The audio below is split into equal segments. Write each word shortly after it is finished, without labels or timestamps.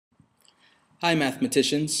Hi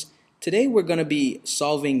mathematicians. Today we're going to be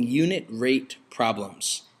solving unit rate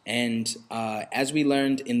problems. And as we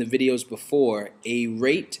learned in the videos before, a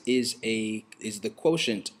rate is the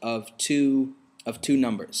quotient of two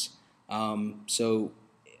numbers. Of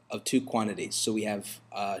two quantities. So we have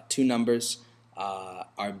two numbers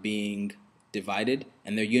are being divided,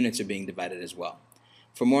 and their units are being divided as well.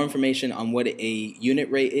 For more information on what a unit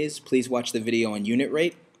rate is, please watch the video on unit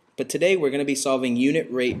rate. But today we're going to be solving unit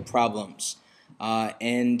rate problems.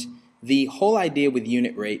 And the whole idea with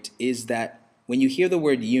unit rate is that when you hear the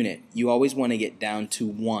word unit, you always want to get down to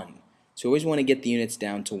 1. So you always want to get the units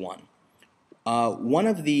down to 1. One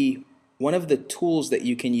of the tools that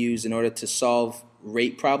you can use in order to solve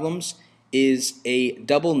rate problems is a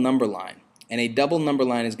double number line. And a double number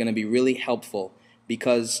line is going to be really helpful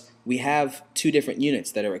because we have two different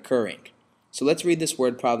units that are occurring. So let's read this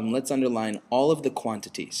word problem. Let's underline all of the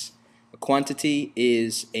quantities. A quantity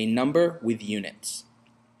is a number with units.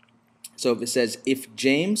 So if it says if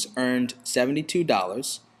James earned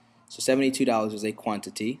 $72, so $72 is a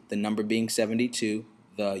quantity, the number being 72,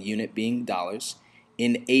 the unit being dollars,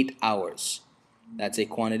 in 8 hours. That's a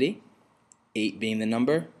quantity, 8 being the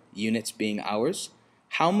number, units being hours.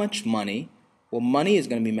 How much money? Well, money is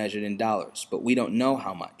going to be measured in dollars, but we don't know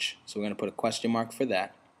how much. So we're going to put a question mark for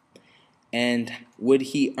that. And would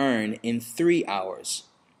he earn in 3 hours?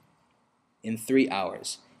 In 3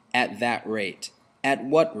 hours. At that rate. At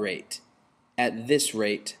what rate? At this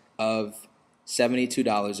rate of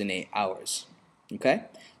 $72 in 8 hours. Okay?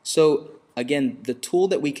 So again, the tool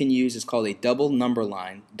that we can use is called a double number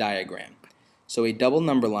line diagram. So a double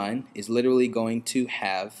number line is literally going to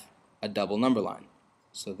have a double number line.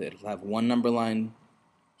 So that it'll have one number line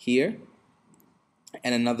here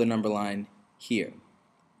and another number line here.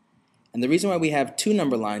 And the reason why we have two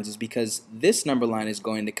number lines is because this number line is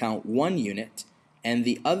going to count one unit and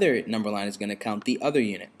the other number line is going to count the other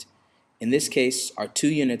unit. In this case, our two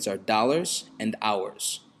units are dollars and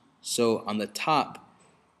hours. So on the top,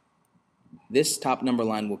 this top number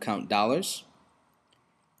line will count dollars,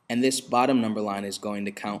 and this bottom number line is going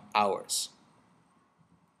to count hours.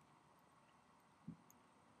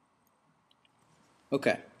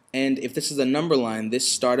 Okay, and if this is a number line,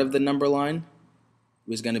 this start of the number line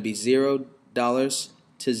was going to be $0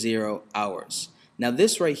 to 0 hours. Now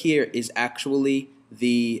this right here is actually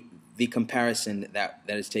the comparison that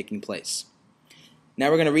is taking place. Now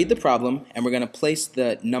we're going to read the problem and we're going to place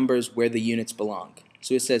the numbers where the units belong.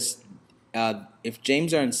 So it says if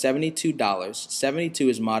James earned $72, 72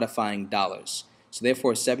 is modifying dollars. So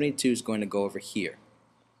therefore 72 is going to go over here.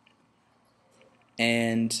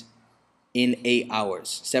 And in 8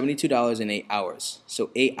 hours, $72 in 8 hours. So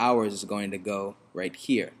 8 hours is going to go right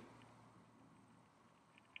here.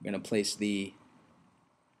 We're going to place the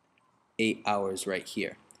 8 hours right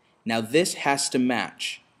here. Now this has to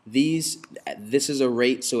match. This is a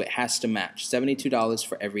rate, so it has to match. $72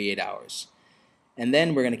 for every 8 hours. And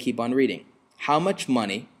then we're going to keep on reading. How much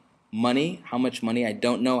money? How much money? I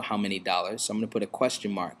don't know how many dollars, so I'm going to put a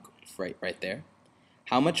question mark right there.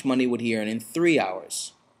 How much money would he earn in 3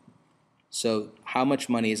 hours? So how much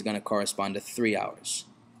money is going to correspond to 3 hours?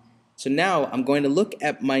 So now I'm going to look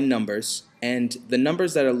at my numbers, and the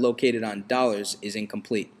numbers that are located on dollars is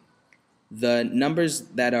incomplete. The numbers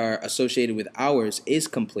that are associated with hours is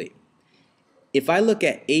complete. If I look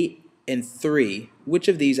at 8 and 3, which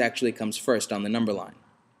of these actually comes first on the number line?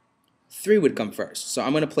 3 would come first. So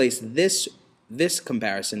I'm going to place this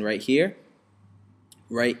comparison right here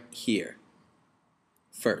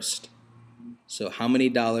first. So how many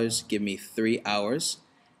dollars give me 3 hours?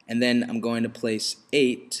 And then I'm going to place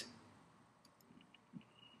 8.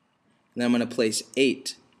 And then I'm going to place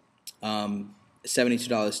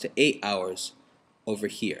 $72 to 8 hours over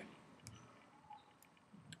here.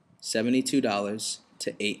 $72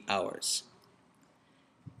 to 8 hours.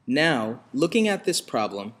 Now, looking at this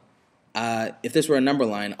problem, if this were a number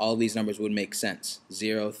line, all these numbers would make sense.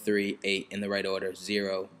 0, 3, 8 in the right order,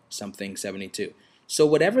 0, something, 72. So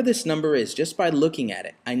whatever this number is, just by looking at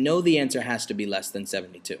it, I know the answer has to be less than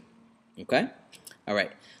 72. Okay? All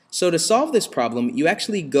right. So to solve this problem, you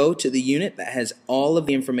actually go to the unit that has all of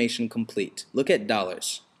the information complete. Look at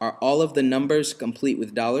dollars. Are all of the numbers complete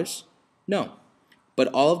with dollars? No. But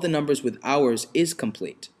all of the numbers with hours is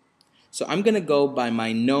complete. So I'm going to go by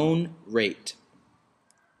my known rate.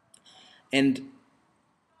 And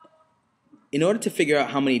in order to figure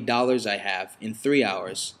out how many dollars I have in 3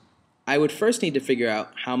 hours, I would first need to figure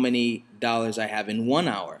out how many dollars I have in 1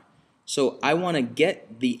 hour. So I want to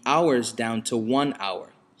get the hours down to 1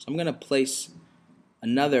 hour. So I'm going to place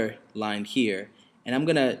another line here, and I'm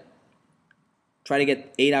going to try to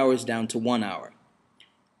get 8 hours down to 1 hour.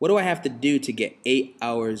 What do I have to do to get 8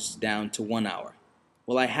 hours down to 1 hour?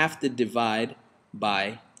 Well, I have to divide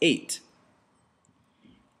by 8.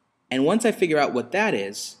 And once I figure out what that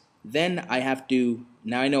is, then I have to,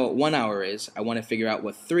 now I know what 1 hour is, I want to figure out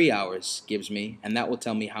what 3 hours gives me, and that will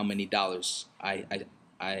tell me how many dollars I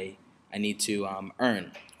need to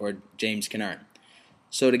earn, or James can earn.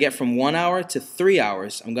 So to get from 1 hour to 3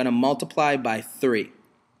 hours, I'm going to multiply by 3.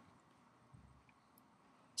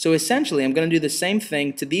 So essentially, I'm going to do the same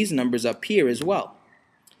thing to these numbers up here as well.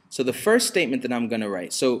 So the first statement that I'm going to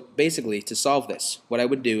write, so basically to solve this, what I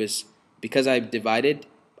would do is, because I've divided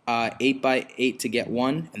 8 by 8 to get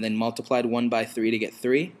 1, and then multiplied 1 by 3 to get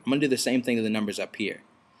 3, I'm going to do the same thing to the numbers up here.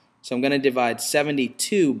 So I'm going to divide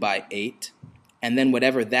 72 by 8, and then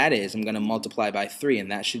whatever that is, I'm going to multiply by 3,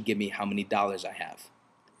 and that should give me how many dollars I have.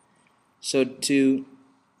 So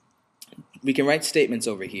we can write statements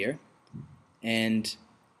over here, and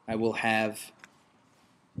I will have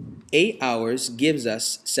 8 hours gives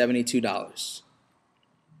us $72.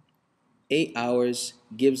 8 hours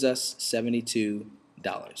gives us $72.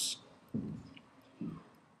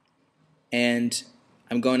 And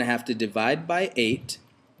I'm going to have to divide by 8,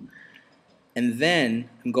 and then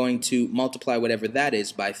I'm going to multiply whatever that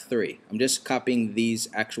is by 3. I'm just copying these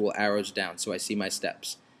actual arrows down so I see my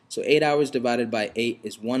steps. So 8 hours divided by 8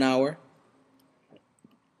 is 1 hour,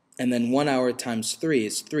 and then 1 hour times 3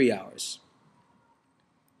 is 3 hours.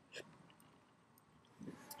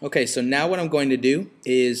 Okay, so now what I'm going to do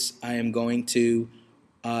is I am going to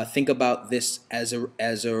think about this as a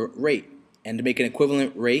rate. And to make an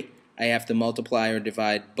equivalent rate, I have to multiply or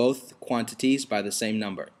divide both quantities by the same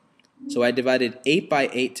number. So I divided 8 by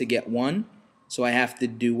 8 to get 1, so I have to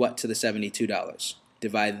do what to the $72?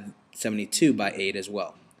 Divide 72 by 8 as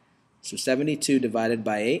well. So 72 divided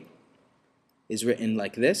by 8 is written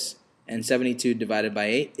like this, and 72 divided by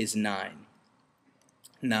 8 is 9.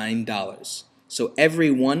 $9. So every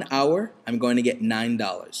 1 hour, I'm going to get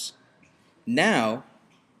 $9. Now,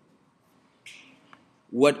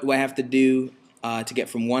 what do I have to do to get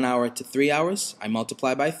from 1 hour to 3 hours? I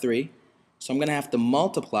multiply by 3. So I'm going to have to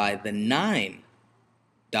multiply the $9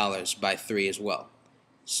 by 3 as well.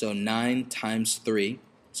 So 9 times 3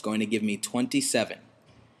 is going to give me 27.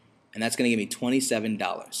 And that's going to give me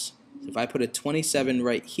 $27. So if I put a 27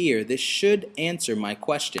 right here, this should answer my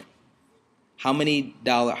question. How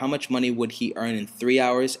much money would he earn in 3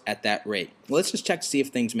 hours at that rate? Well, let's just check to see if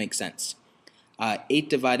things make sense. 8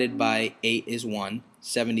 divided by 8 is 1.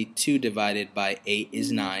 72 divided by 8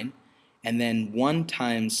 is 9. And then 1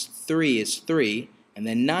 times 3 is 3. And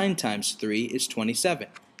then 9 times 3 is 27.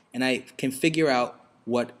 And I can figure out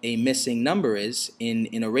what a missing number is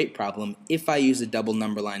in a rate problem if I use a double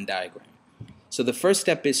number line diagram. So the first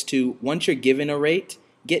step is to, once you're given a rate,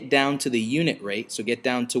 get down to the unit rate, so get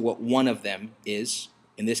down to what one of them is,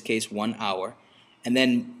 in this case 1 hour, and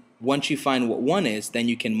then once you find what 1 is, then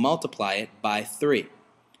you can multiply it by 3.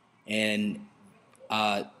 And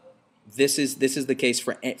this is the case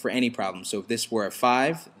for any problem. So if this were a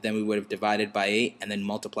 5, then we would have divided by 8 and then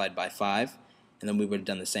multiplied by 5, and then we would have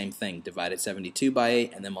done the same thing, divided 72 by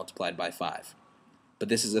 8 and then multiplied by 5. But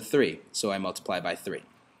this is a 3, so I multiply by 3.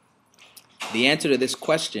 The answer to this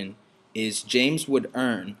question is James would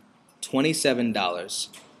earn $27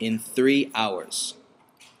 in 3 hours.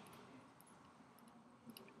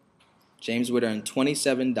 James would earn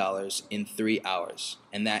 $27 in 3 hours,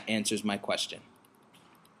 and that answers my question.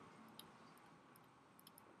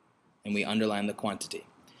 And we underline the quantity.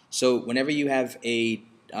 So whenever you have a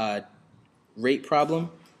rate problem,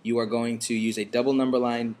 you are going to use a double number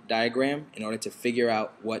line diagram in order to figure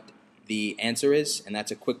out what the answer is, and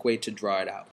that's a quick way to draw it out.